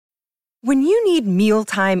When you need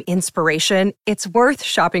mealtime inspiration, it's worth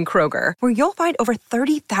shopping Kroger, where you'll find over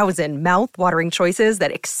 30,000 mouth-watering choices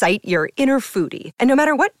that excite your inner foodie. And no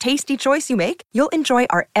matter what tasty choice you make, you'll enjoy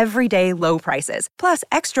our everyday low prices, plus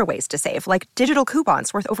extra ways to save, like digital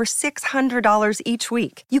coupons worth over $600 each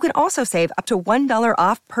week. You can also save up to $1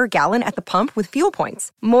 off per gallon at the pump with fuel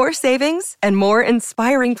points. More savings and more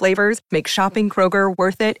inspiring flavors make shopping Kroger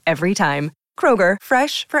worth it every time. Kroger,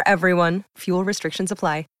 fresh for everyone. Fuel restrictions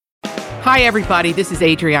apply. Hi, everybody. This is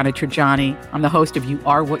Adriana Trajani. I'm the host of You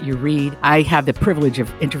Are What You Read. I have the privilege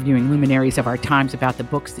of interviewing luminaries of our times about the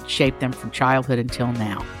books that shaped them from childhood until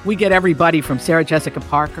now. We get everybody from Sarah Jessica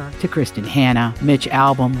Parker to Kristen Hanna, Mitch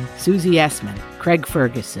Albom, Susie Essman, Craig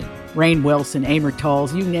Ferguson, Rainn Wilson, Amor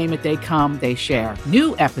Tolls, you name it, they come, they share.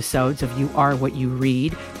 New episodes of You Are What You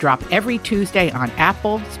Read drop every Tuesday on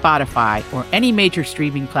Apple, Spotify, or any major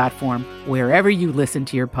streaming platform wherever you listen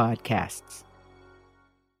to your podcasts.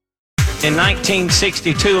 In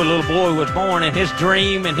 1962, a little boy was born, and his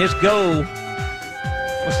dream and his goal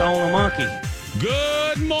was to own a monkey.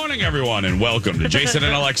 Good morning, everyone, and welcome to Jason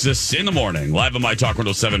and Alexis in the Morning, live on My Talk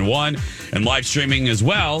 1071 and live streaming as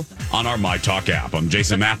well on our My Talk app. I'm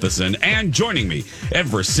Jason Matheson, and joining me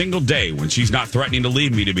every single day when she's not threatening to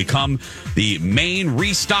leave me to become the main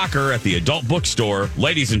restocker at the adult bookstore,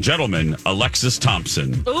 ladies and gentlemen, Alexis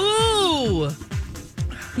Thompson. Ooh,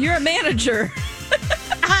 you're a manager.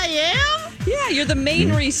 I am? Yeah, you're the main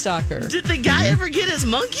restocker. Did the guy ever get his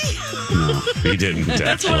monkey? No, he didn't,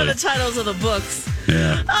 That's one of the titles of the books.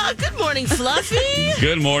 Yeah. Good morning, Fluffy.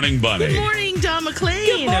 Good morning, Bunny. Good morning, Don McLean.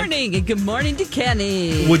 Good morning, and good morning to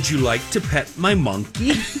Kenny. Would you like to pet my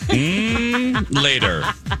monkey? Later.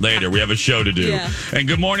 We have a show to do. Yeah. And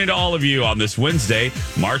good morning to all of you on this Wednesday,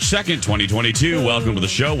 March 2nd, 2022. Welcome to the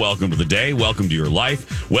show. Welcome to the day. Welcome to your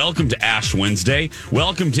life. Welcome to Ash Wednesday.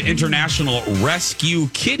 Welcome to International Rescue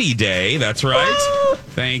Kitty Day. That's right.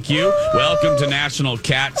 Thank you. Welcome to National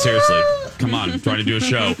Cat. Seriously. Come on, I'm trying to do a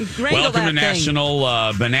show. Welcome to National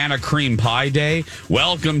Banana Cream Pie Day.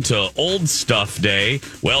 Welcome to Old Stuff Day.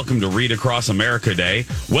 Welcome to Read Across America Day.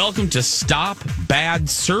 Welcome to Stop Bad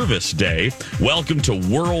Service Day. Welcome to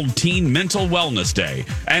World Teen Mental Wellness Day.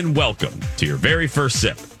 And welcome to your very first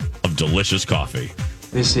sip of delicious coffee.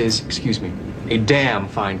 This is, excuse me, a damn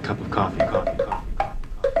fine cup of coffee.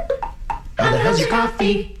 How the hell's your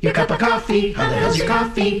coffee? Your cup of coffee? How the hell's your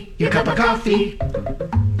coffee? Your cup of coffee?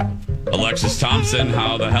 Alexis Thompson,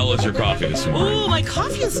 how the hell is your coffee this morning? Ooh, my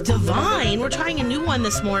coffee is divine. We're trying a new one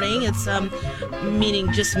this morning. It's,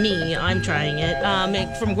 meaning just me. I'm trying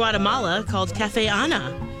it. From Guatemala called Cafe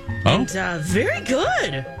Ana. Oh? And very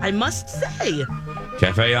good, I must say.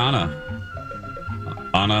 Cafe Ana.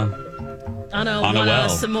 Anna,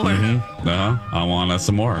 want some more. Mm-hmm. I want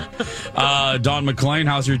some more. Don McLean,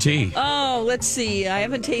 how's your tea? Oh, let's see. I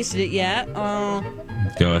haven't tasted it yet.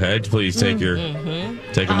 Go ahead, please take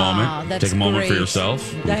take a moment. That's Take a moment for great.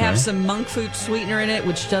 yourself. I have some monk fruit sweetener in it,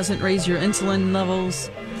 which doesn't raise your insulin levels.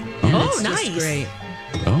 Oh, It's nice. just great.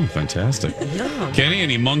 Oh, fantastic. Yum. Kenny,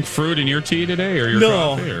 any monk fruit in your tea today, or your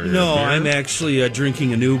coffee? Or your No. beer? I'm actually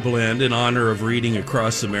drinking a new blend in honor of reading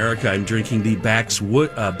Across America. I'm drinking the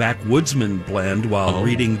Backwoodsman blend while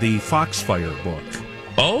reading the Foxfire book.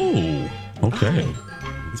 Oh, okay.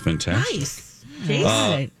 That's fantastic. Nice.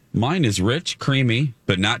 Jason. Mine is rich, creamy,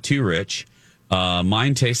 but not too rich.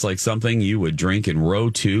 Mine tastes like something you would drink in row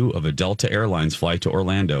 2 of a Delta Airlines flight to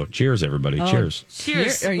Orlando. Cheers, everybody. Cheers.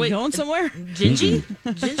 Cheers. Are you Wait, going somewhere? Gingy?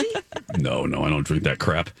 Gingy? No, I don't drink that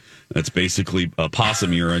crap. That's basically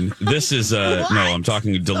possum urine. This is, I'm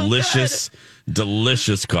talking delicious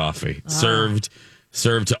coffee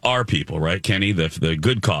served to our people, right, Kenny? The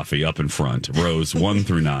good coffee up in front, rows 1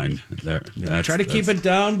 through 9. There, Try to keep it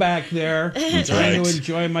down back there. I'm trying to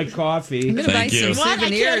enjoy my coffee. I'm going to buy Thank you. some What? I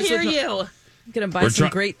souvenirs. can't hear with you. I'm going to buy some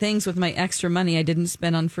great things with my extra money I didn't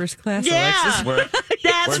spend on first class. Yeah. Alexis.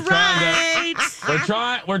 That's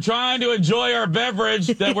right. We're trying to enjoy our beverage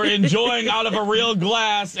that we're enjoying out of a real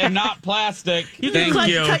glass and not plastic. You can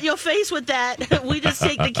cut your face with that. We just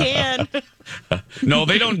take the can. No,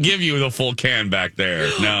 they don't give you the full can back there.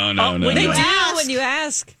 No. They no. do when you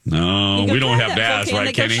ask. No, we don't have to ask,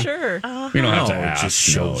 right, Kenny? Sure. We don't have to No, it ask. just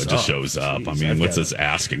shows it just up. shows up. I Jeez, mean, I've what's got this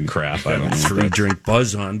asking crap? I don't know. 3-drink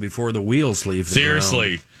buzz on before the wheels leave the Seriously.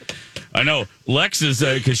 ground. I know. Lex is,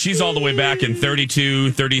 because she's all the way back in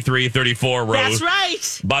 32, 33, 34 rows. That's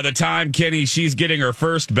right. By the time, Kenny, she's getting her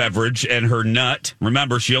first beverage and her nut.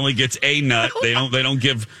 Remember, she only gets a nut. They don't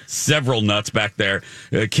give several nuts back there.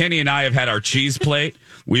 Kenny and I have had our cheese plate.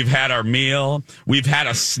 We've had our meal. We've had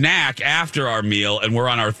a snack after our meal, and we're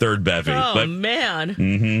on our third bevy. Oh,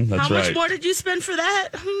 man. That's How right. much more did you spend for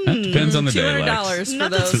that? That depends on the day, Lex. $200 for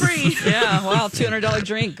Nothing's those. free. Yeah, wow, $200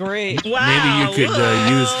 drink, great. Wow. Maybe you could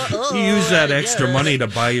use that extra yes. money to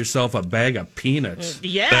buy yourself a bag of peanuts.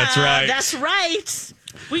 Yeah, That's right. That's right.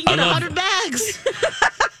 We can get 100 bags.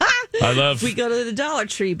 I love. We go to the Dollar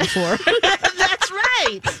Tree before. That's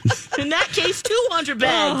right. In that case, 200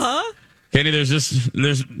 bags. Kenny,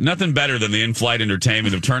 there's nothing better than the in-flight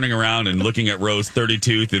entertainment of turning around and looking at rows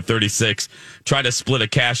 32 through 36, try to split a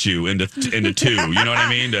cashew into two. You know what I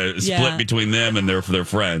mean? To split between them and their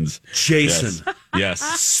friends. Jason. Yes.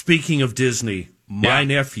 Speaking of Disney, my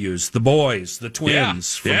nephews, the boys, the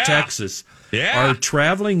twins from Texas, are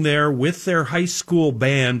traveling there with their high school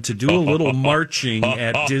band to do a little marching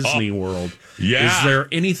at Disney World. Yeah. Is there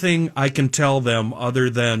anything I can tell them other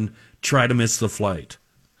than try to miss the flight?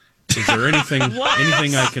 Is there anything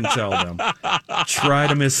I can tell them? Try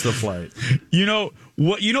to miss the flight. You know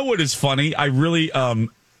what is funny? I really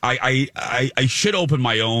I should open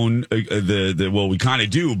my own well, we kind of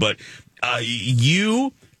do, but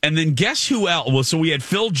you and then guess who else? Well, so we had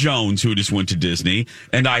Phil Jones, who just went to Disney,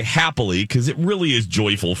 and I happily, because it really is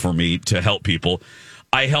joyful for me to help people,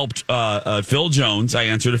 I helped Phil Jones. I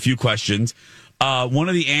answered a few questions. One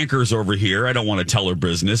of the anchors over here, I don't want to tell her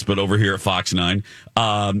business, but over here at Fox 9,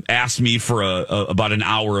 asked me for about an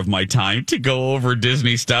hour of my time to go over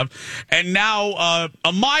Disney stuff. And now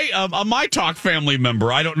a My Talk family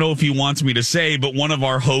member, I don't know if he wants me to say, but one of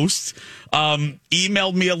our hosts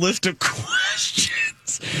emailed me a list of questions.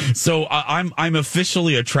 So I'm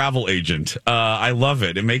officially a travel agent. I love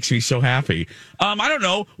it. It makes me so happy. I don't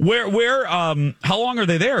know where. How long are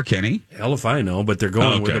they there, Kenny? Hell if I know, but they're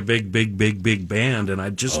going with a big band, and I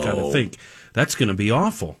just got to think that's going to be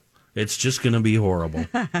awful. It's just going to be horrible.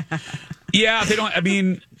 Yeah, they don't. I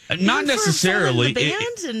mean, not necessarily. The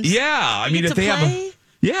band and I mean, if they have.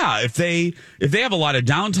 If they have a lot of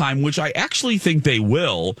downtime, which I actually think they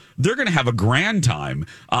will, they're going to have a grand time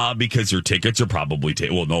because your tickets are probably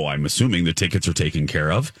I'm assuming the tickets are taken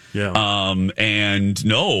care of. Yeah. And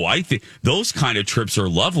no, I think those kind of trips are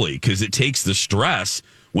lovely because it takes the stress.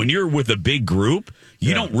 When you're with a big group,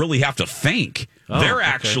 you don't really have to think. They're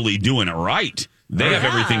actually doing it right. They have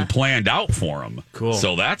everything planned out for them. Cool.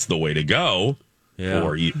 So that's the way to go. Yeah.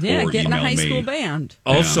 Or getting a high me. school band.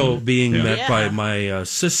 Also being met by my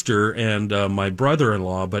sister and my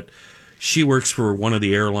brother-in-law, but she works for one of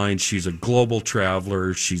the airlines. She's a global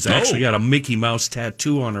traveler. She's actually got a Mickey Mouse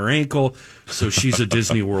tattoo on her ankle, so she's a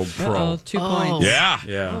Disney World pro. 2 points. Yeah.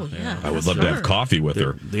 I would love to have coffee with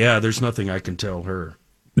her. Yeah, there's nothing I can tell her.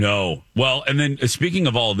 No. Well, and then speaking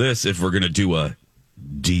of all this, if we're going to do a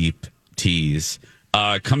deep tease,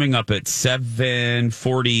 coming up at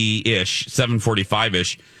 7:40-ish,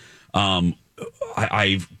 7:45-ish,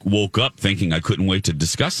 I woke up thinking I couldn't wait to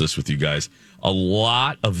discuss this with you guys. A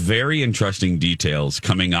lot of very interesting details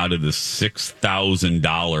coming out of the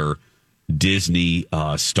 $6,000 Disney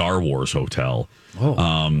Star Wars hotel.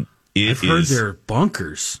 I've heard they're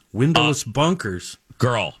bunkers, windowless bunkers.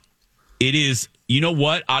 Girl, it is. You know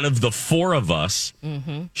what? Out of the four of us,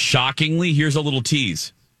 shockingly, here's a little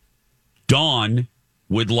tease. Dawn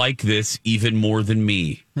would like this even more than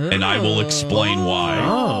me, and I will explain why.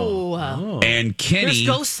 And Kenny, there's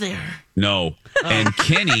ghosts there. No, and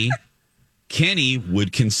Kenny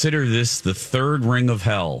would consider this the third ring of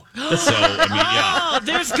hell. So I mean, Oh,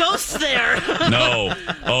 there's ghosts there. No.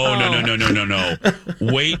 No.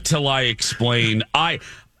 Wait till I explain. I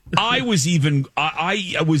was even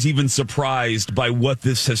surprised by what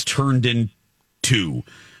this has turned into.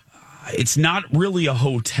 It's not really a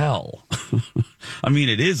hotel. I mean,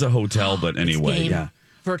 it is a hotel, but anyway,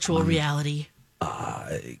 Virtual reality.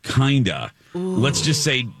 Kinda. Let's just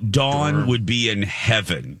say Dawn would be in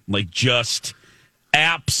heaven, like just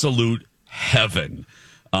absolute heaven.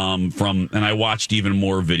 And I watched even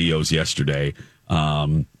more videos yesterday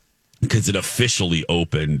because it officially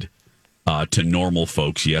opened to normal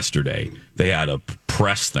folks yesterday. They had a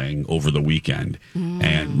press thing over the weekend,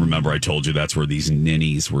 and remember I told you that's where these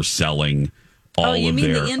ninnies were selling all of their... Oh, you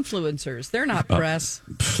mean the influencers? They're not press.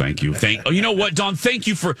 Thank you. You know what, Dawn? Thank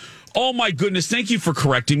you for... Oh my goodness! Thank you for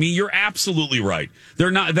correcting me. You're absolutely right. They're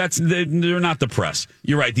not. They're not the press.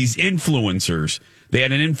 You're right. These influencers. They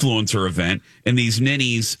had an influencer event, and these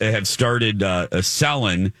ninnies have started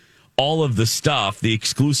selling all of the stuff, the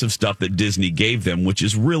exclusive stuff that Disney gave them, which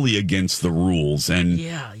is really against the rules. And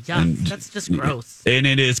that's just gross. And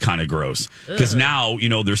it is kind of gross because now,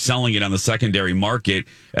 they're selling it on the secondary market.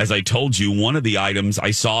 As I told you, one of the items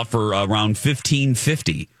I saw for around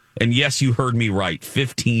 $15.50. And yes, you heard me right,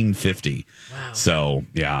 1550. Wow. So,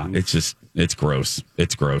 yeah, it's gross.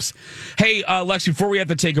 It's gross. Hey, Lex, before we have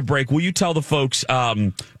to take a break, will you tell the folks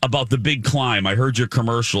about the Big Climb? I heard your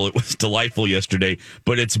commercial. It was delightful yesterday,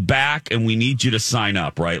 but it's back, and we need you to sign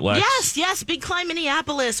up, right, Lex? Yes. Big Climb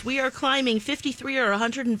Minneapolis. We are climbing 53 or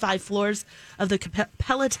 105 floors of the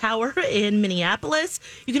Capella Tower in Minneapolis.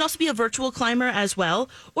 You can also be a virtual climber as well,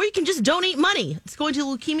 or you can just donate money. It's going to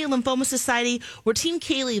Leukemia Lymphoma Society, where Team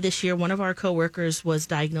Kaylee this year, one of our coworkers, was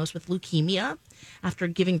diagnosed with leukemia after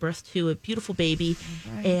giving birth to a beautiful baby.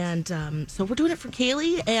 Right. And so we're doing it for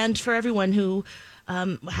Kaylee and for everyone who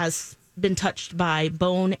has been touched by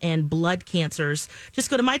bone and blood cancers. Just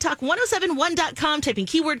go to mytalk1071.com, type in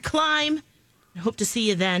keyword climb. I hope to see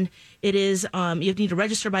you then. It is, you need to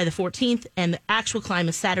register by the 14th, and the actual climb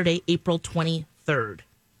is Saturday, April 23rd.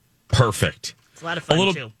 Perfect. It's a lot of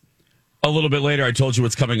fun, too. A little bit later, I told you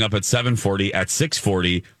what's coming up at 7:40. At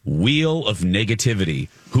 6:40, Wheel of Negativity.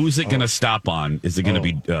 Who's it going to stop on? Is it going to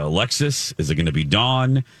be Alexis? Is it going to be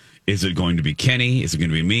Dawn? Is it going to be Kenny? Is it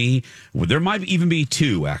going to be me? Well, there might even be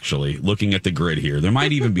two, actually, looking at the grid here. There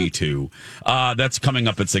might even be two. That's coming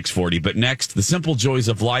up at 6:40. But next, the simple joys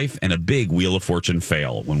of life and a big Wheel of Fortune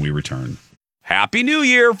fail when we return. Happy New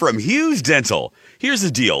Year from Hughes Dental. Here's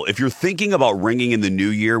the deal. If you're thinking about ringing in the new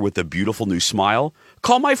year with a beautiful new smile,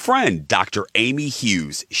 call my friend, Dr. Amy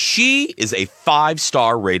Hughes. She is a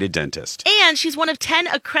 5-star rated dentist. And she's one of 10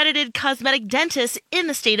 accredited cosmetic dentists in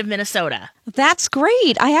the state of Minnesota. That's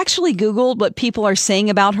great. I actually Googled what people are saying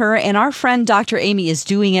about her, and our friend Dr. Amy is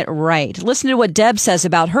doing it right. Listen to what Deb says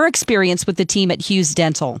about her experience with the team at Hughes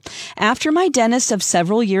Dental. After my dentist of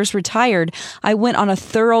several years retired, I went on a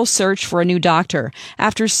thorough search for a new doctor.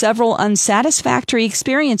 After several unsatisfactory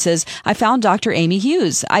experiences, I found Dr. Amy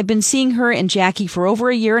Hughes. I've been seeing her and Jackie for over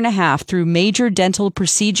a year and a half through major dental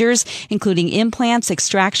procedures, including implants,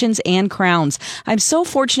 extractions, and crowns. I'm so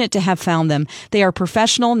fortunate to have found them. They are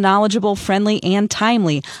professional, knowledgeable, friendly, and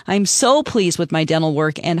timely. I'm so pleased with my dental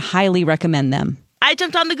work and highly recommend them. I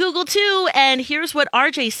jumped on the Google too, and here's what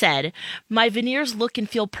RJ said. My veneers look and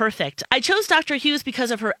feel perfect. I chose Dr. Hughes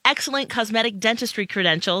because of her excellent cosmetic dentistry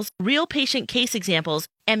credentials, real patient case examples,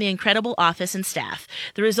 and the incredible office and staff.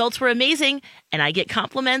 The results were amazing, and I get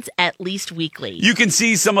compliments at least weekly. You can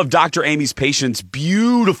see some of Dr. Amy's patients'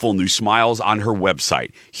 beautiful new smiles on her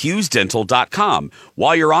website, hughesdental.com.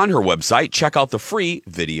 While you're on her website, check out the free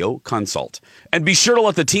video consult. And be sure to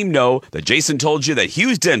let the team know that Jason told you that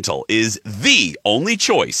Hughes Dental is the only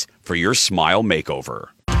choice for your smile makeover.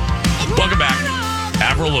 Welcome back.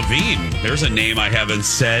 Avril Lavigne. There's a name I haven't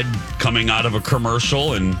said coming out of a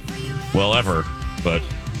commercial in, well, ever. But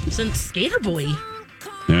since Skater Boy.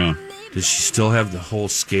 Yeah. Does she still have the whole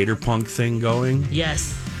skater punk thing going?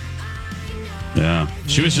 Yes. Yeah.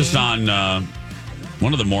 She was just on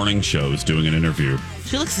one of the morning shows doing an interview.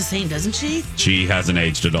 She looks the same, doesn't she? She hasn't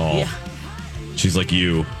aged at all. Yeah. She's like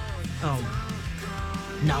you. Oh.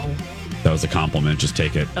 No. That was a compliment. Just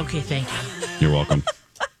take it. Okay, thank you. You're welcome.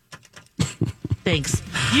 Thanks.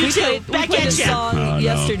 You too. Back we played at a you. song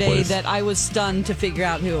yesterday that I was stunned to figure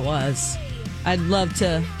out who it was. I'd love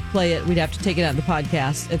to play it. We'd have to take it out of the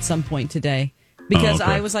podcast at some point today. Because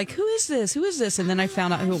I was like, who is this? Who is this? And then I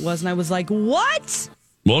found out who it was, and I was like, what?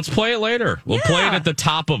 Well, let's play it later. We'll play it at the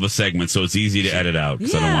top of a segment so it's easy to edit out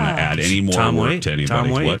because I don't want to add any more work to anybody.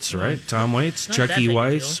 Tom Waits, right? Tom Waits, Chucky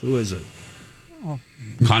Weiss. Who is it? Oh.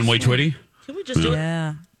 Conway Twitty? Can we just do it?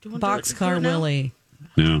 Yeah. Boxcar Willie.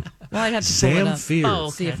 Yeah. Well, I'd have to pull it up.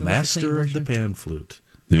 Zamfir, master of the pan flute.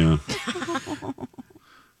 Yeah.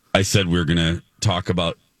 I said we were going to talk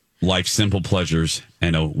about life's simple pleasures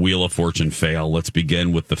and a Wheel of Fortune fail. Let's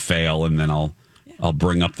begin with the fail, and then I'll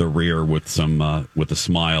bring up the rear with some with a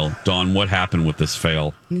smile. Dawn, what happened with this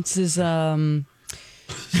fail? This is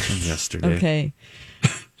yesterday. Okay.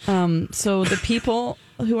 So the people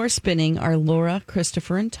who are spinning are Laura,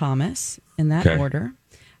 Christopher, and Thomas in that order.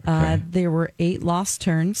 There were 8 lost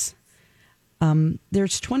turns.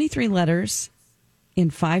 There's 23 letters in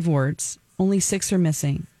 5 words. Only 6 are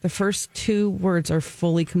missing. The first 2 words are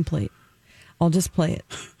fully complete. I'll just play it.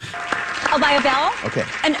 I'll buy a vowel. Okay.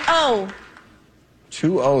 An O.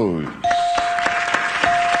 2 O's.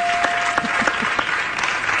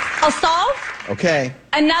 I'll solve. Okay.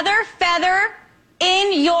 Another feather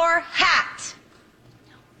in your hat.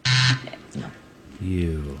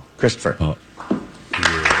 You. Christopher. What?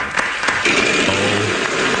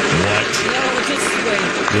 No, just wait.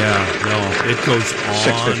 Yeah, no, it goes on.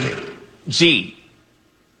 650. G.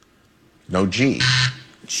 No G.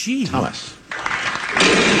 G. Thomas.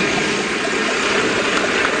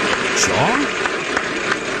 John?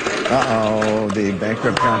 Uh-oh, the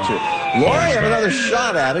bankrupt concert. Laura, you have another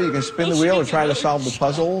shot at it. You can spin the wheel or try to solve the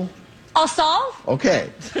puzzle. I'll solve. Okay.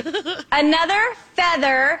 Another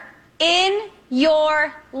feather in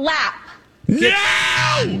your lap. Get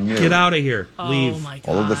out of here. Leave. Oh my God.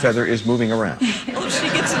 Although the feather is moving around. Oh, she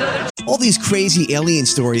gets another. All these crazy alien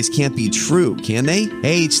stories can't be true, can they?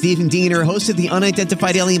 Hey, it's Stephen Diener, host of the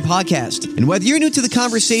Unidentified Alien Podcast. And whether you're new to the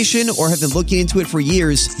conversation or have been looking into it for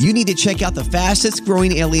years, you need to check out the fastest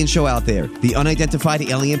growing alien show out there, the Unidentified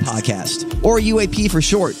Alien Podcast, or UAP for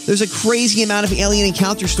short. There's a crazy amount of alien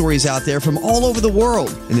encounter stories out there from all over the world.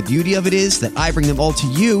 And the beauty of it is that I bring them all to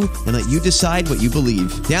you and let you decide what you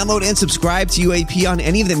believe. Download and subscribe to UAP on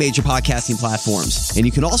any of the major podcasting platforms. And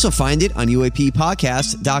you can also find it on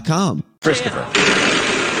UAPpodcast.com. Christopher.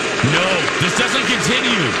 No, this doesn't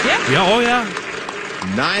continue. Yeah, oh yeah.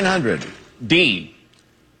 900. D.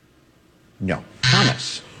 No.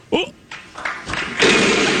 Thomas. Oh.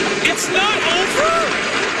 It's not over?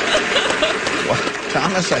 Well,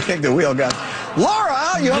 Thomas, I think the wheel got...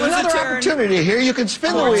 Laura, you have another opportunity here. You can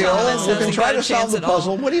spin the wheel. Thomas You can hasn't try got a to solve chance the at all.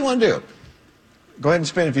 puzzle. What do you want to do? Go ahead and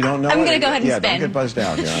spin if you don't know. I'm going to go ahead and yeah, spin. Don't get buzzed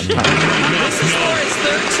out. This is Laura's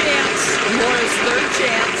third chance. Laura's third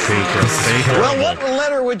chance. Well, what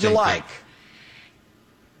letter would you like?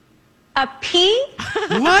 A P?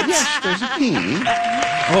 What? Yes, there's a P.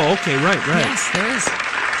 Oh, okay, right. Yes, there is.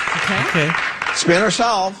 Okay. Spin or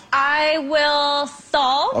solve. I will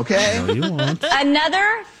solve. Okay. No, you won't.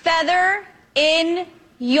 Another feather in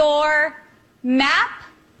your map.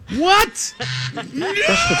 What?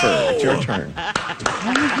 Christopher, it's your turn. Oh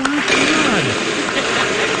my God.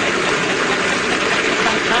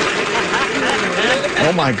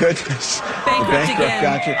 Oh my goodness. Bankrupt again.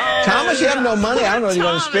 Got you. Thomas, you have no money. I don't know if you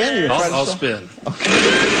want to spin. You're trying to I'll solve- spin. Oh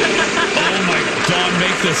my, Don,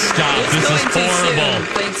 make this stop. This is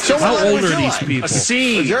horrible. So what How letter old would are you these like? people? A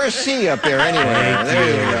C. You're a C up there anyway. There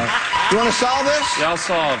you go. You want to solve this? Yeah, I'll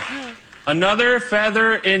solve. Another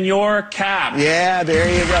feather in your cap. Yeah, there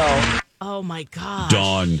you go. Oh my God.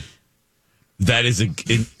 Dawn, that is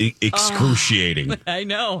excruciating. I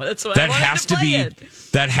know. That's why That I wanted has to to be. play it.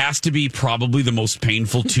 That has to be probably the most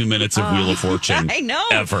painful 2 minutes of Wheel of Fortune I know.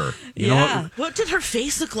 ever. You know Yeah. what? What did her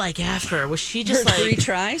face look like after? Was she Her just like 3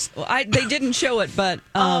 tries. Well, they didn't show it, but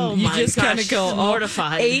Oh you my just gosh, kind of go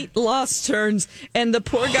mortified. 8 lost turns, and the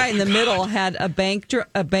poor guy in the middle had a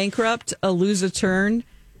bankrupt, a lose a turn,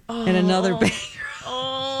 and another bankrupt.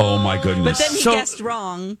 Oh my goodness! But then he So- guessed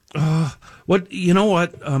wrong. What you know?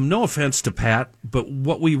 What? No offense to Pat, but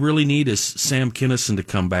what we really need is Sam Kinison to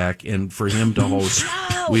come back and for him to host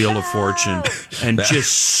Wheel of Fortune and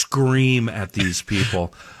just scream at these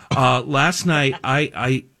people. Last night,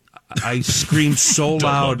 I screamed so Don't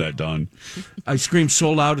love loud. that, Don. I screamed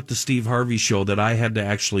so loud at the Steve Harvey show that I had to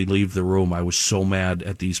actually leave the room. I was so mad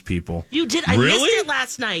at these people. you did? I Really? missed it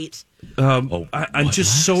last night. I'm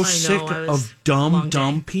just so sick I was of long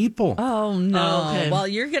dumb day. people. Oh no! Oh, okay. Well,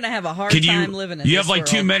 you're going to have a hard Can time you? living in You this have like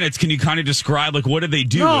 2 world. minutes. Can you kind of describe like what did they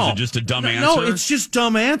do? No. Was it just a dumb answer? No, it's just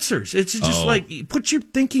dumb answers. It's just like, put your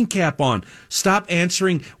thinking cap on. Stop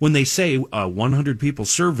answering when they say 100 people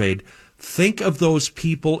surveyed. Think of those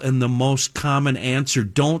people and the most common answer.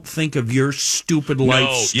 Don't think of your stupid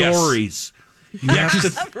life yes. stories. You have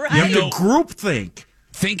to, you have to group think.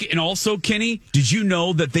 And also, Kenny, did you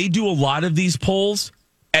know that they do a lot of these polls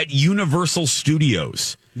at Universal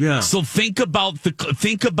Studios? Yeah. So think about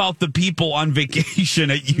the people on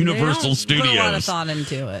vacation at Universal Studios. Put a lot of thought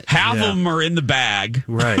into it. Half of them are in the bag.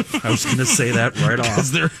 Right. I was going to say that right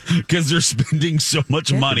off. Because they're spending so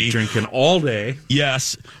much money. Drinking all day.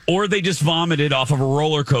 Yes. Or they just vomited off of a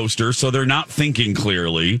roller coaster, so they're not thinking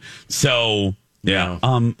clearly. So, yeah.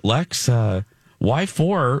 Lex, why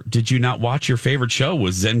did you not watch your favorite show?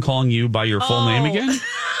 Was Zen calling you by your full name again?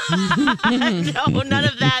 No, none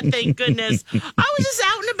of that, thank goodness. I was just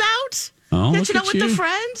out and about. Catching up with the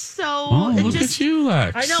friends. So look at you,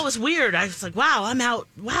 Lex. I know, it was weird. I was like, wow, I'm out.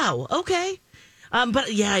 Wow, okay.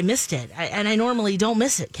 But yeah, I missed it. And I normally don't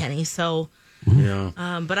miss it, Kenny. So,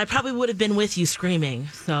 yeah. but I probably would have been with you screaming.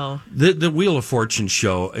 So The Wheel of Fortune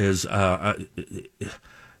show is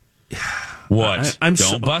what? I'm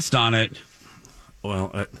don't bust on it.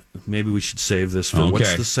 Well, maybe we should save this for Okay.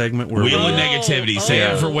 what's the segment where Wheel of Negativity.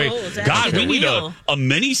 Save it for God, we need a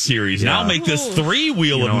mini series. Yeah. Now make this 3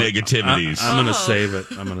 Wheel of Negativities. I'm going to save it.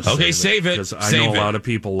 I'm going to Okay, save it. because I know a lot of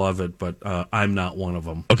people love it, but I'm not one of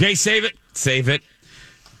them. Okay, save it. Save it.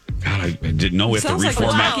 God, I didn't know we have to Sounds like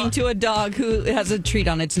reformat. talking to a dog who has a treat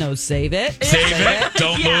on its nose. Save it. Save it.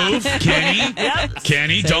 Don't move. Kenny.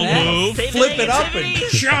 Kenny, don't move. Flip it up and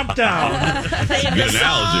jump down. Good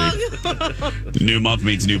analogy. New month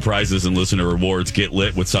means new prizes and listener rewards. Get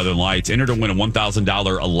lit with Southern Lights. Enter to win a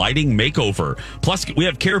 $1,000 lighting makeover. Plus, we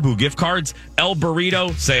have Caribou gift cards, El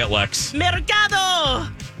Burrito, say it, Lex. Mercado.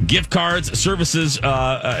 Gift cards, services,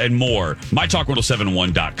 and more.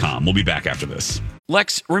 MyTalk1071.com. We'll be back after this.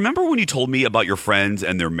 Lex, remember when you told me about your friends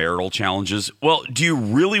and their marital challenges? Well, do you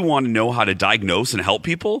really want to know how to diagnose and help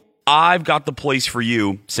people? I've got the place for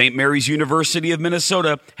you. St. Mary's University of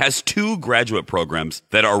Minnesota has 2 graduate programs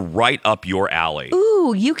that are right up your alley.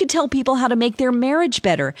 Ooh, you could tell people how to make their marriage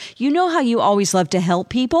better. You know how you always love to help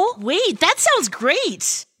people? Wait, that sounds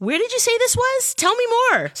great. Where did you say this was? Tell me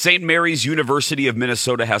more. St. Mary's University of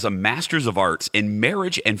Minnesota has a Master's of Arts in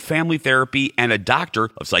Marriage and Family Therapy and a Doctor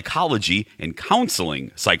of Psychology in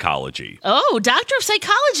Counseling Psychology. Oh, Doctor of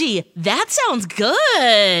Psychology. That sounds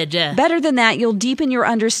good. Better than that, you'll deepen your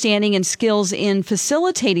understanding and skills in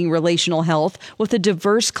facilitating relational health with a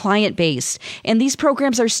diverse client base. And these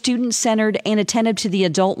programs are student-centered and attentive to the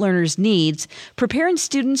adult learner's needs, preparing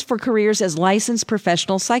students for careers as licensed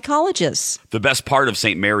professional psychologists. The best part of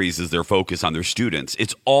St. Mary's is their focus on their students.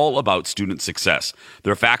 It's all about student success.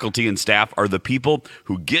 Their faculty and staff are the people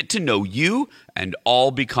who get to know you and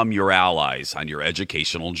all become your allies on your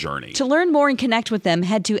educational journey. To learn more and connect with them,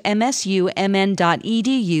 head to msumn.edu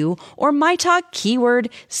or MyTalk keyword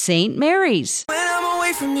St. Mary's. When I'm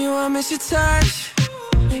away from you, I miss your touch.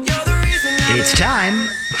 It's time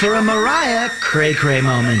for a Mariah Cray Cray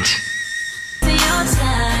moment.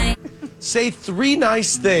 Say 3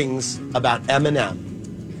 nice things about M&M.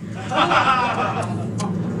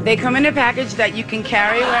 They come in a package that you can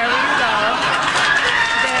carry wherever you go.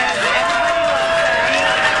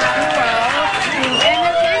 And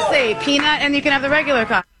as they say, peanut, and you can have the regular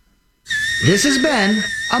coffee. This has been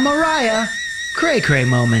a Mariah Cray Cray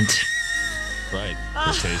moment. Right.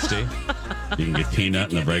 They're tasty. You can get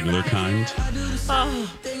peanut and the regular kind.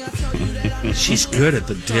 She's good at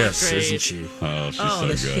the diss, isn't she? Oh, she's Oh, so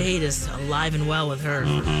the good. shade is alive and well with her,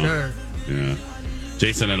 for sure. Yeah.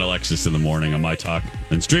 Jason and Alexis in the morning on My Talk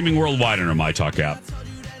and streaming worldwide on our My Talk app.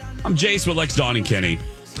 I'm Jace with Lex, Dawn, and Kenny.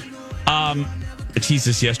 I teased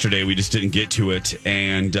this yesterday. We just didn't get to it.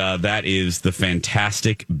 And that is the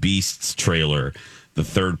Fantastic Beasts trailer, the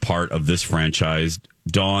third part of this franchise.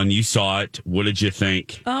 Dawn, you saw it. What did you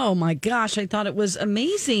think? Oh my gosh, I thought it was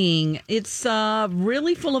amazing. It's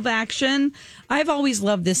really full of action. I've always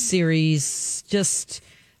loved this series just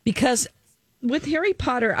because with Harry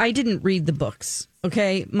Potter, I didn't read the books.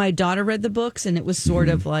 Okay, my daughter read the books, and it was sort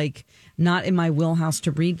of like not in my wheelhouse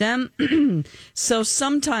to read them. So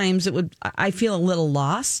sometimes I feel a little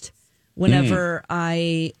lost whenever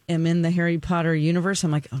I am in the Harry Potter universe.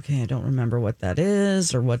 I'm like, okay, I don't remember what that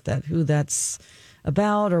is, or who that's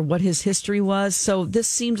about, or what his history was. So this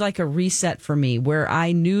seemed like a reset for me, where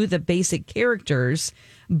I knew the basic characters,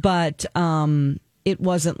 but it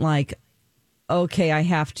wasn't like, okay, I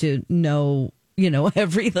have to know,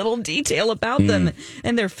 every little detail about them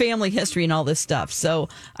and their family history and all this stuff. So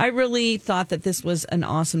I really thought that this was an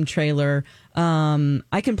awesome trailer.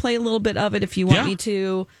 I can play a little bit of it if you want me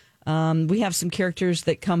to. We have some characters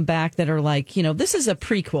that come back that are like, this is a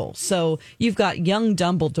prequel. So you've got young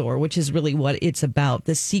Dumbledore, which is really what it's about.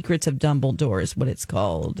 The Secrets of Dumbledore is what it's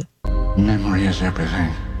called. Memory is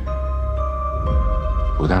everything.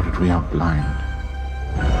 Without it, we are blind.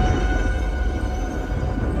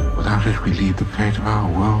 Without it, we leave the fate of our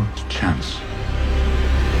world to chance.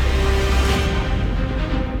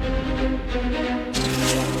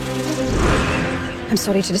 I'm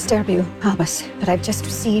sorry to disturb you, Albus, but I've just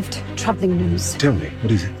received troubling news. Tell me,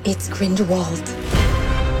 what is it? It's Grindelwald.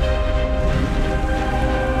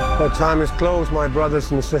 The time is closed, my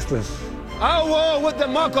brothers and sisters. Our war with the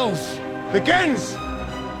Muggles begins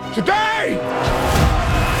today!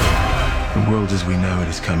 The world as we know it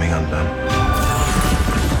is coming undone.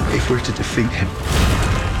 If we're to defeat him,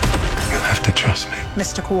 you'll have to trust me.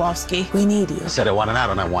 Mr. Kowalski, we need you. I said I want an out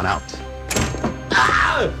and I want out.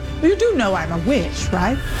 You do know I'm a witch,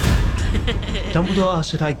 right? Dumbledore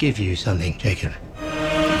asked that I give you something, Jacob.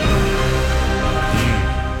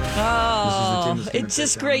 Oh, it's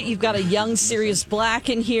just great. You've got a young Sirius Black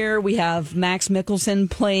in here. We have Max Mikkelsen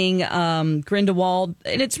playing Grindelwald,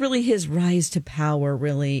 and it's really his rise to power,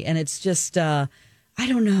 really. And it's just, I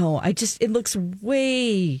don't know. It looks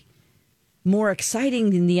way more exciting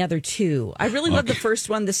than the other two. I really love the first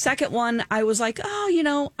one. The second one, I was like,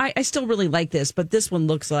 I still really like this, but this one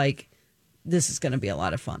looks like this is going to be a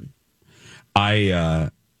lot of fun. I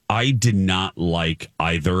I did not like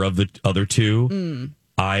either of the other two.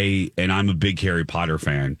 I'm a big Harry Potter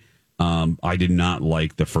fan. I did not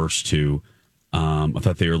like the first two. I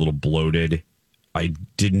thought they were a little bloated. I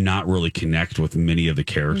did not really connect with many of the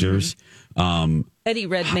characters. Eddie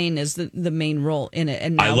Redmayne is the main role in it,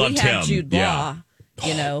 and now I loved we have him. Jude Law.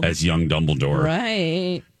 You know, as young Dumbledore,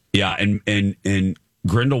 right? Yeah, and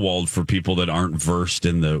Grindelwald, for people that aren't versed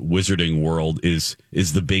in the wizarding world, is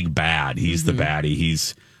the big bad. He's the baddie.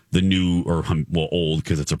 He's the new, or old,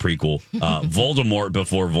 because it's a prequel. Voldemort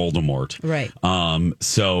before Voldemort, right?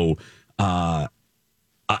 So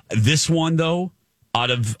this one though, out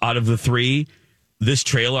of the three, this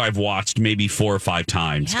trailer I've watched maybe 4 or 5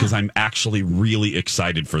 times because I'm actually really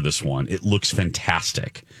excited for this one. It looks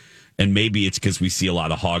fantastic. And maybe it's because we see a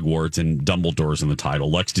lot of Hogwarts and Dumbledore's in the title.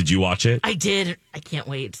 Lex, did you watch it? I did. I can't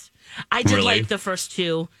wait. I did like the first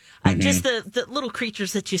two. Just the little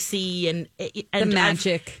creatures that you see and the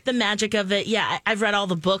magic. The magic of it. Yeah, I've read all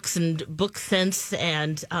the books and book since.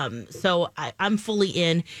 And so I'm fully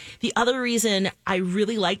in. The other reason I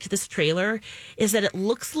really liked this trailer is that it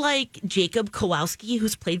looks like Jacob Kowalski,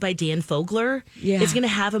 who's played by Dan Fogler, is going to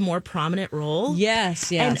have a more prominent role.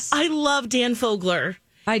 Yes. And I love Dan Fogler.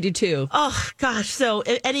 I do too. Oh, gosh. So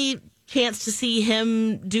any chance to see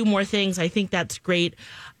him do more things, I think that's great.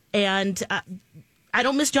 And I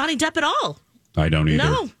don't miss Johnny Depp at all. I don't either.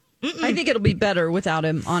 No. I think it'll be better without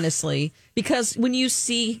him, honestly. Because when you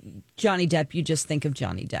see Johnny Depp, you just think of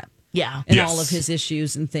Johnny Depp. Yeah. And all of his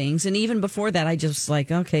issues and things. And even before that, I just like,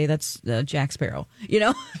 okay, that's Jack Sparrow. You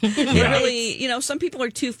know? Really, some people are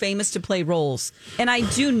too famous to play roles. And I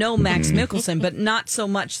do know Max Mikkelsen, but not so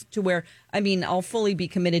much to where, I'll fully be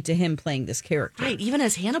committed to him playing this character. Right. Even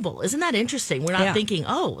as Hannibal. Isn't that interesting? We're not thinking,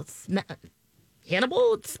 it's not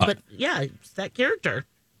Hannibal. But it's that character.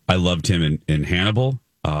 I loved him in Hannibal,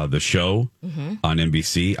 the show on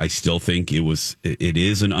NBC. I still think it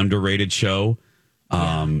is an underrated show.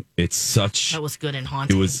 It's such that was good and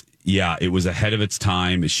haunting. It was ahead of its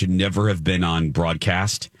time. It should never have been on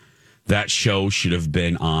broadcast. That show should have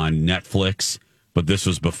been on Netflix, but this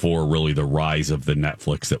was before really the rise of the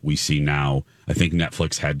Netflix that we see now. I think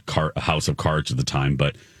Netflix had House of Cards at the time,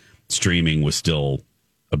 but streaming was still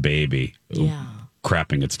a baby,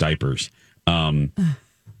 crapping its diapers.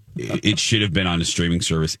 It should have been on a streaming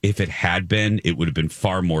service. If it had been, it would have been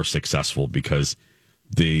far more successful because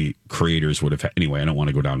the creators would have anyway. I don't want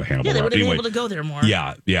to go down to Hannibal. Yeah, they would have been able to go there more.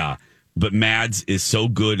 Yeah. But Mads is so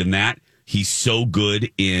good in that. He's so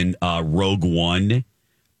good in Rogue One,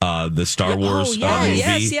 the Star Wars movie.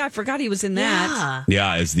 Yes, I forgot he was in that.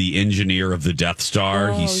 Yeah, as the engineer of the Death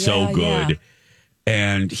Star. He's so good.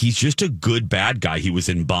 And he's just a good bad guy. He was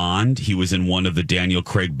in Bond. He was in one of the Daniel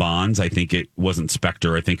Craig Bonds. I think it wasn't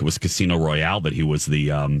Spectre. I think it was Casino Royale that he was the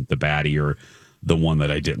baddie, or the one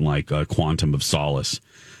that I didn't like, Quantum of Solace.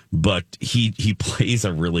 But he plays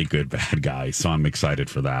a really good bad guy, so I'm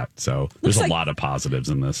excited for that. So there's a lot of positives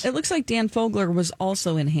in this. It looks like Dan Fogler was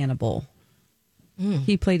also in Hannibal.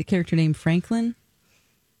 He played a character named Franklin.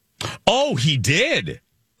 Oh, he did?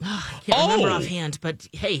 I can't remember offhand, but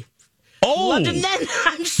hey. Loved him then.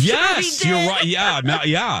 I'm sure yes, he did. You're right.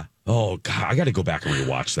 Yeah. Oh, God, I got to go back and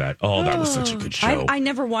rewatch that. Oh, that was such a good show. I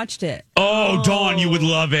never watched it. Oh, Dawn, you would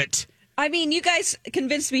love it. You guys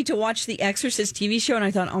convinced me to watch the Exorcist TV show, and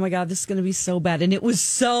I thought, oh my God, this is going to be so bad, and it was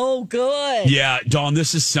so good. Yeah, Dawn,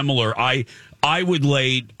 this is similar. I would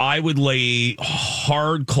lay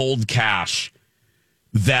hard, cold cash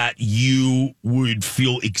that you would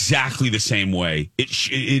feel exactly the same way.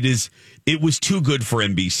 It was too good for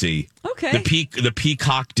NBC. Okay, the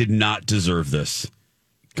Peacock did not deserve this.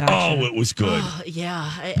 Gotcha. Oh, it was good.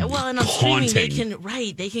 Well, and on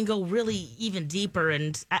streaming they can go really even deeper,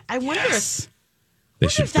 and I wonder if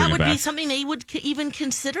that would be something they would even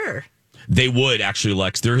consider. They would actually,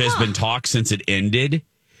 Lex. There has been talk since it ended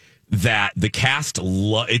that the cast.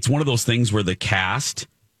 It's one of those things where the cast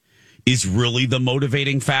is really the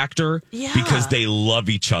motivating factor because they love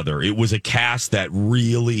each other. It was a cast that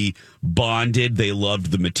really bonded. They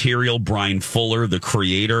loved the material. Bryan Fuller, the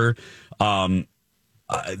creator. They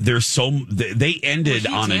ended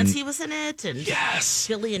Hugh on Dancy was in it, and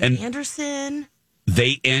Gillian Anderson.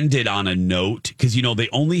 They ended on a note because they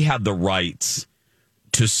only had the rights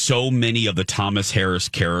to so many of the Thomas Harris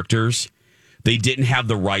characters. They didn't have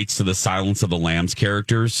the rights to the Silence of the Lambs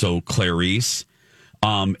characters, so Clarice.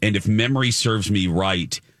 And if memory serves me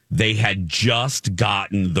right, they had just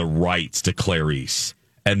gotten the rights to Clarice,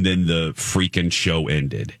 and then the freaking show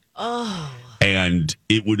ended. Oh. And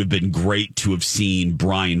it would have been great to have seen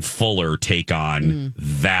Bryan Fuller take on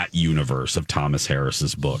that universe of Thomas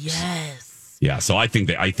Harris's books. Yes. Yeah, so I think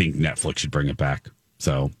Netflix should bring it back.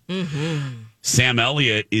 So Sam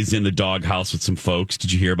Elliott is in the doghouse with some folks.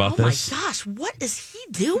 Did you hear about this? Oh my gosh, what is he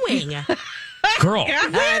doing? Girl.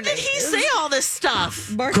 Where did he say all this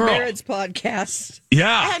stuff? Mark Girl. Barrett's podcast.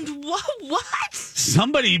 Yeah. And what?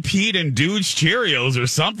 Somebody peed in Dude's Cheerios or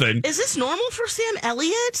something. Is this normal for Sam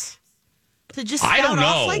Elliott to just I spout don't know.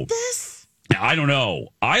 off like this? I don't know.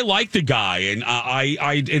 I like the guy, and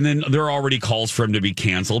and then there are already calls for him to be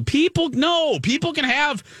canceled. People can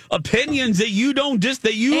have opinions that you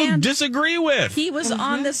disagree with. He was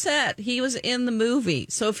on the set. He was in the movie.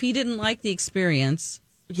 So if he didn't like the experience,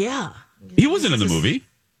 yeah, he wasn't in the movie.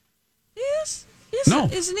 No,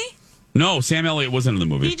 isn't he? No, Sam Elliott wasn't in the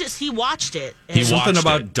movie. He watched it. He Something watched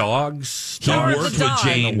about it. dogs. He worked with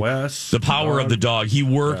Jane. West. The power of the dog. He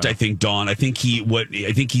worked. I think Dawn. I think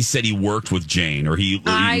he said he worked with Jane, or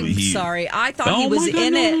I'm sorry. I thought he was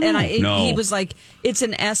in it, and he was like, "It's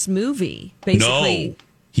an S movie." Basically, no,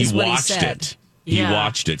 he is what watched he said. it. He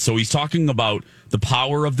watched it. So he's talking about the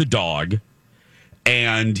power of the dog.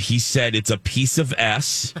 And he said it's a piece of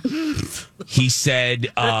S. He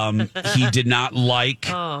said he did not like.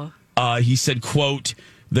 He said, quote,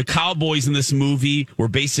 the cowboys in this movie were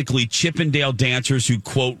basically Chippendale dancers who,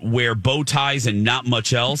 quote, wear bow ties and not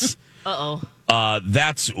much else.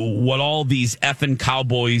 That's what all these effing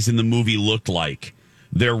cowboys in the movie looked like.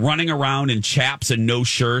 They're running around in chaps and no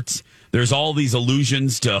shirts. There's all these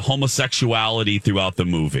allusions to homosexuality throughout the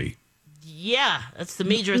movie. Yeah, that's the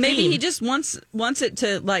major Maybe theme. he just wants it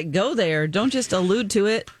to like go there. Don't just allude to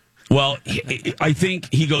it. Well, I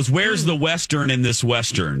think he goes, where's the Western in this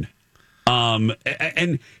Western?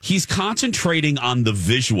 And he's concentrating on the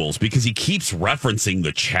visuals because he keeps referencing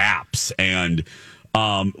the chaps and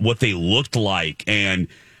what they looked like. And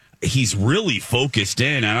he's really focused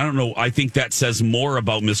in. And I don't know, I think that says more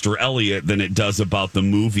about Mr. Elliott than it does about the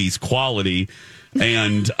movie's quality.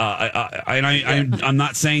 And I'm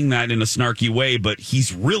not saying that in a snarky way, but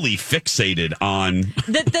he's really fixated on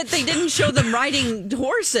that they didn't show them riding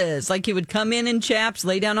horses. Like he would come in chaps,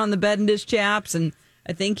 lay down on the bed in his chaps, and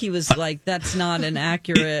I think he was like, "That's not an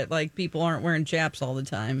accurate. Like people aren't wearing chaps all the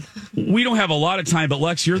time." We don't have a lot of time, but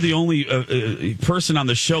Lex, you're the only person on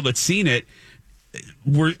the show that's seen it.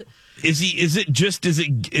 Is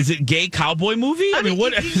it gay cowboy movie? I mean,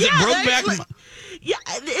 what is it? Brokeback. Yeah,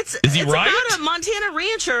 is he it's right? about a Montana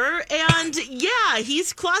rancher, and yeah,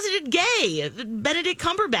 he's closeted gay, Benedict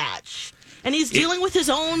Cumberbatch, and he's dealing with his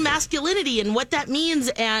own masculinity and what that means,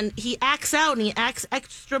 and he acts out and he acts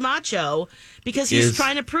extra macho because he's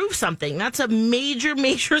trying to prove something. That's a major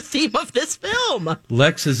theme of this film.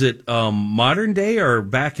 Lex, is it modern day or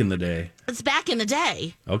back in the day? It's back in the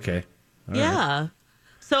day. Okay. All yeah. right.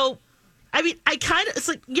 So, I mean, it's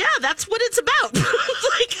like, yeah, that's what it's about.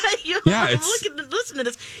 Listen to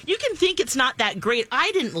this. You can think it's not that great.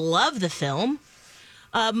 I didn't love the film.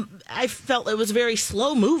 I felt it was very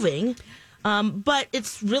slow moving, but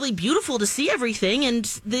it's really beautiful to see everything and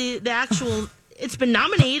the actual. It's been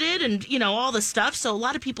nominated and all the stuff. So a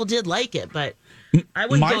lot of people did like it, but I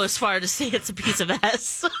wouldn't go as far to say it's a piece of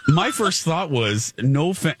S. My first thought was and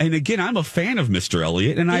again, I'm a fan of Mr.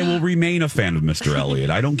 Elliott, and I will remain a fan of Mr. Elliott.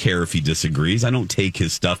 I don't care if he disagrees. I don't take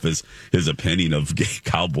his stuff as his opinion of gay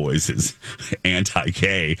cowboys is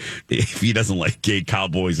anti-gay. If he doesn't like gay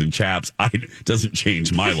cowboys and chaps, it doesn't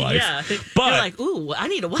change my life. Yeah, but you're like, ooh, I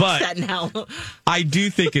need to watch that now. I do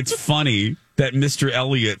think it's funny that Mr.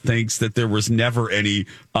 Elliott thinks that there was never any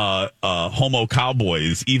homo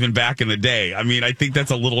cowboys, even back in the day. I mean, I think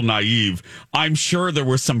that's a little naive. I'm sure there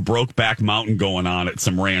was some Brokeback Mountain going on at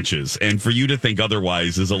some ranches, and for you to think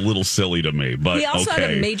otherwise is a little silly to me. But he also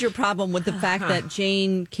had a major problem with the fact that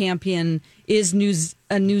Jane Campion is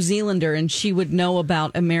a New Zealander and she would know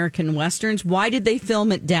about American Westerns. Why did they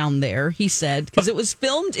film it down there? He said, because it was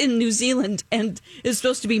filmed in New Zealand and is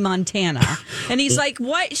supposed to be Montana. And he's like,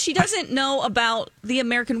 what? She doesn't know about the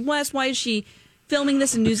American West. Why is she filming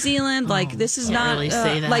this in New Zealand? Like, this is not really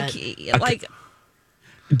say that. like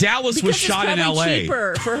Dallas was shot in L.A.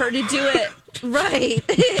 cheaper for her to do it right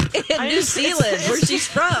in New Zealand, where she's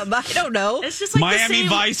from. I don't know. It's just like Miami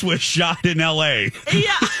Vice was shot in L.A.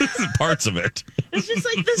 Yeah, parts of it. It's just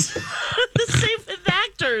like this. The same with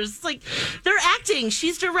actors. Like they're acting.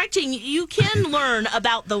 She's directing. You can learn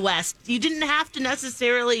about the West. You didn't have to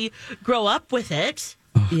necessarily grow up with it.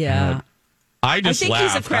 Yeah. I just think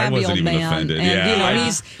laughed. he's a crabby I wasn't old even man, offended. and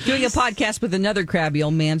he's doing a podcast with another crabby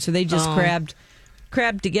old man, so they just crabbed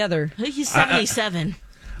together. He's 77.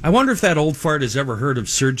 I wonder if that old fart has ever heard of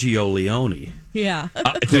Sergio Leone. Yeah.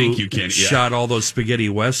 Thank you, Ken. Yeah. Shot all those spaghetti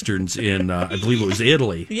westerns in, I believe it was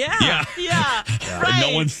Italy. Yeah. Right.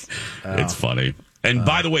 No one's. It's funny. And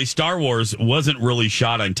by the way, Star Wars wasn't really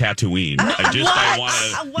shot on Tatooine. I want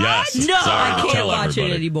to. Yes. No, sorry I to can't tell watch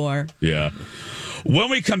everybody. it anymore. Yeah.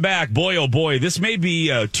 When we come back, boy, oh boy, this may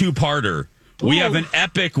be a two-parter. We have an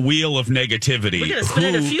epic wheel of negativity. We're going to spin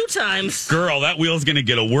it a few times. Girl, that wheel's going to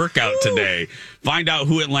get a workout today. Find out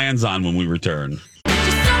who it lands on when we return.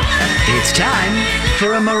 It's time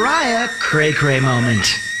for a Mariah Cray Cray moment.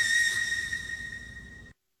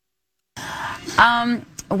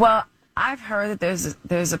 Well, I've heard that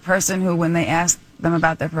there's a person who, when they ask them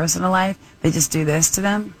about their personal life, they just do this to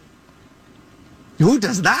them. Who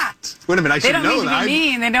does that? Wait a minute, I should know that. They don't mean to be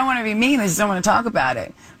mean. They don't want to be mean. They just don't want to talk about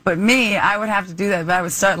it. But me, I would have to do that, but I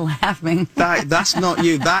would start laughing. That's not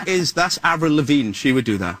you. That's Avril Lavigne. She would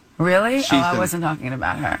do that. Really? I wasn't talking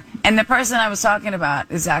about her. And the person I was talking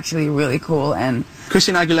about is actually really cool. And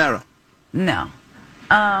Christina Aguilera. No.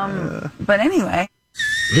 But anyway.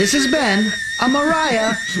 This has been a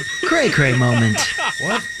Mariah Cray Cray moment.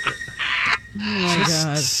 What? Oh my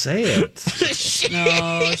God. Say it.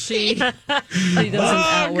 No, she doesn't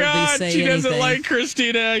outwardly say she doesn't anything. like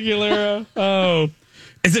Christina Aguilera. Oh.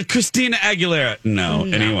 Is it Christina Aguilera? No.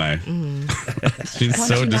 Anyway. She's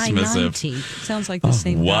so dismissive. Sounds like the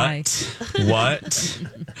same guy. What?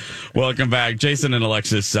 Welcome back. Jason and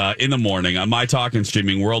Alexis in the morning on My Talk and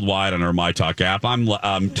streaming worldwide on our My Talk app. I'm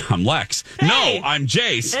Lex. Hey. No, I'm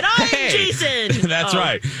Jace. And I'm Jason. That's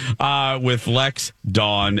right. With Lex,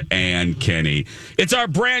 Dawn, and Kenny. It's our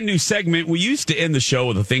brand new segment. We used to end the show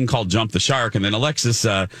with a thing called Jump the Shark, and then Alexis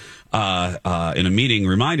in a meeting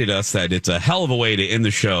reminded us that it's a hell of a way to end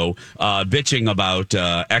the show bitching about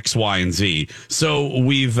X, Y, and Z. So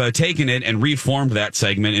we've taken it and reformed that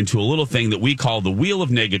segment into a little thing that we call the Wheel of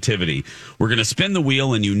Negativity. We're going to spin the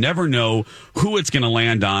wheel, and you never know who it's going to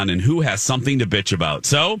land on and who has something to bitch about.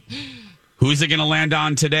 So who's it going to land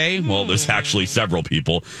on today? Well, there's actually several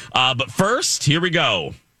people. But first, here we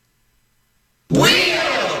go. Wheel of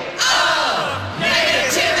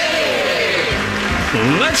Negativity!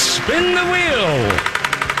 Let's spin the wheel.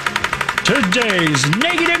 Today's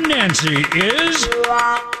Negative Nancy is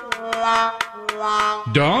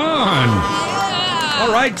Dawn.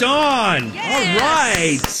 All right, Dawn.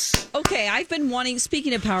 Yes. All right. Okay, I've been wanting,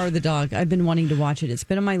 speaking of Power of the Dog, I've been wanting to watch it. It's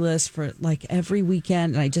been on my list for like every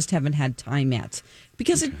weekend, and I just haven't had time yet.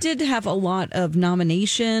 Because it did have a lot of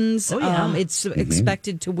nominations. Oh, yeah. It's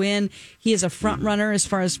expected to win. He is a front runner as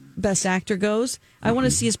far as Best Actor goes. I want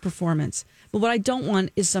to see his performance. But what I don't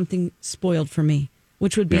want is something spoiled for me,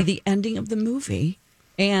 which would be the ending of the movie.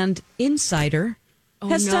 And Insider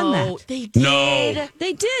has done that. They did. No.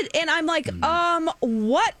 They did. And I'm like,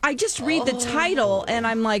 what? I just read the title and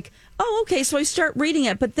I'm like, oh, okay. So I start reading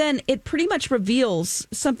it. But then it pretty much reveals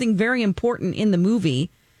something very important in the movie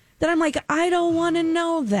that I'm like, I don't want to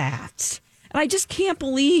know that. And I just can't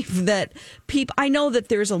believe that people, I know that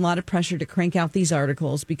there's a lot of pressure to crank out these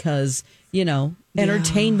articles because, you know,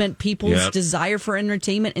 entertainment, people's desire for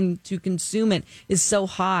entertainment and to consume it is so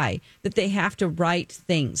high that they have to write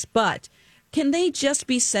things. But can they just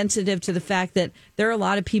be sensitive to the fact that there are a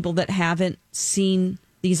lot of people that haven't seen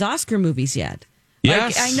these Oscar movies yet?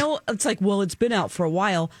 Yes. Like, I know it's like, well, it's been out for a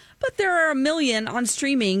while, but there are a million on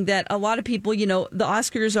streaming that a lot of people, you know, the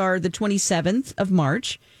Oscars are the 27th of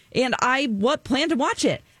March, and I plan to watch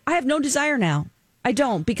it. I have no desire now. I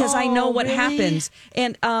don't, because I know what happens.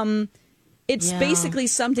 And it's basically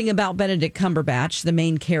something about Benedict Cumberbatch, the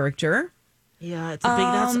main character. Yeah, it's a big.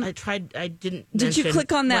 I didn't. Did you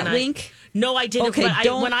click on that link? No, I didn't. Okay,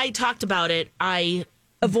 but when I talked about it, I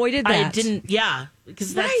avoided that. I didn't. Yeah,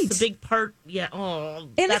 because that's the big part. Yeah. Oh,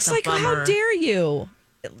 and that's it's like, how dare you?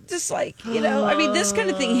 Just like, you know, I mean, this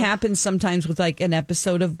kind of thing happens sometimes with like an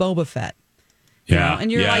episode of Boba Fett. You know,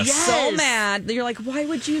 and you're like so mad. You're like, why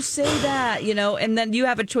would you say that? You know, and then you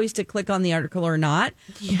have a choice to click on the article or not.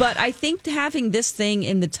 Yeah. But I think having this thing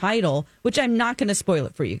in the title, which I'm not going to spoil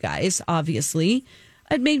it for you guys, obviously,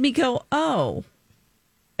 it made me go, oh.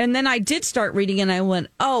 And then I did start reading and I went,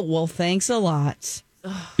 oh, well, thanks a lot.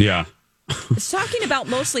 Yeah. It's talking about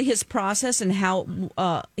mostly his process and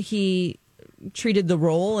how he treated the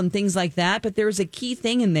role and things like that. But there was a key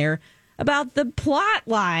thing in there about the plot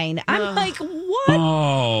line. I'm like, what?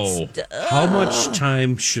 Oh. How much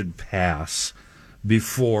time should pass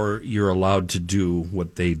before you're allowed to do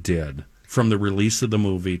what they did? From the release of the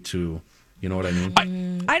movie to, you know what I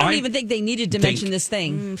mean? I don't even think they needed to mention this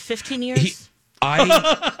thing. 15 years?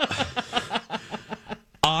 I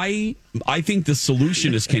think the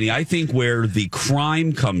solution is, Kenny, I think where the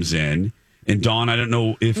crime comes in, and Dawn, I don't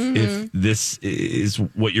know if this is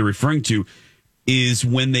what you're referring to, is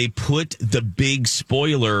when they put the big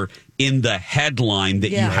spoiler in the headline that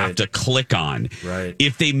you have to click on. Right.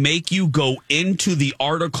 If they make you go into the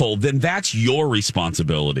article, then that's your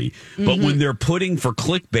responsibility. But when they're putting for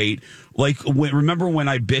clickbait, like remember when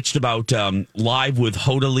I bitched about Live with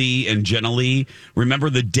Hoda Lee and Jenna Lee? Remember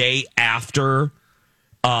the day after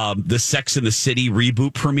the Sex and the City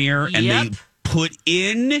reboot premiere, and they put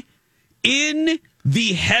in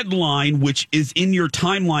the headline, which is in your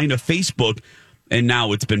timeline of Facebook, and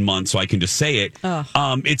now it's been months, so I can just say it.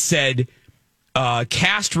 It said,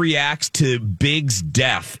 cast reacts to Big's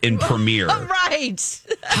death in premiere. Right.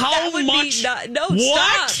 How much?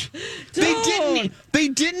 What? Stop. They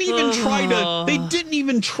didn't even try to. They didn't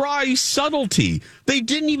even try subtlety. They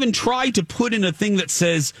didn't even try to put in a thing that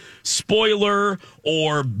says spoiler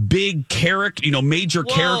or big character. Major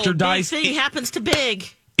character dies. Big thing happens to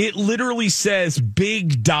Big. It literally says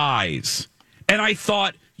Big dies, and I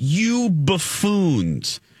thought, you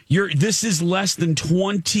buffoons. This is less than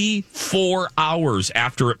 24 hours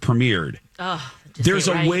after it premiered. There's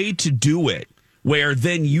a way to do it where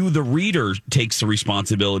then you, the reader, takes the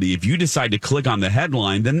responsibility. If you decide to click on the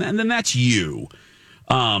headline, then that's you.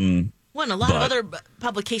 Well, a lot of other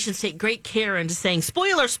publications take great care into saying,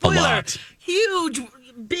 spoiler, huge,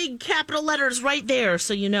 big capital letters right there,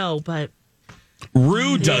 so you know, but...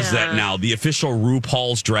 Rue does that now. The official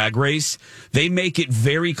RuPaul's Drag Race. They make it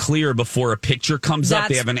very clear before a picture comes up.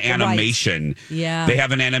 They have an animation. Right. Yeah. They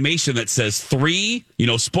have an animation that says 3,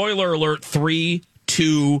 spoiler alert, 3,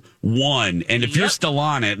 2, 1. And if you're still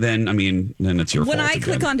on it, then it's your fault. When I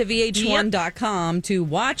click onto VH1.com to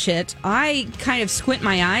watch it, I kind of squint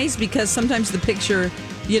my eyes because sometimes the picture,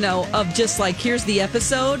 of just like, here's the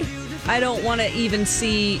episode, I don't want to even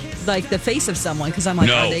see like the face of someone because I'm like,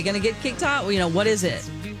 are they going to get kicked out? What is it?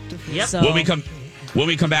 Yep. So, when we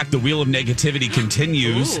come back, the Wheel of Negativity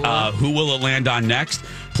continues. Who will it land on next?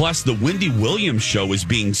 Plus, the Wendy Williams show is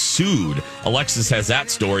being sued. Alexis has that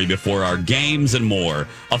story before our games and more.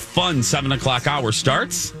 A fun 7 o'clock hour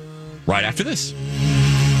starts right after this.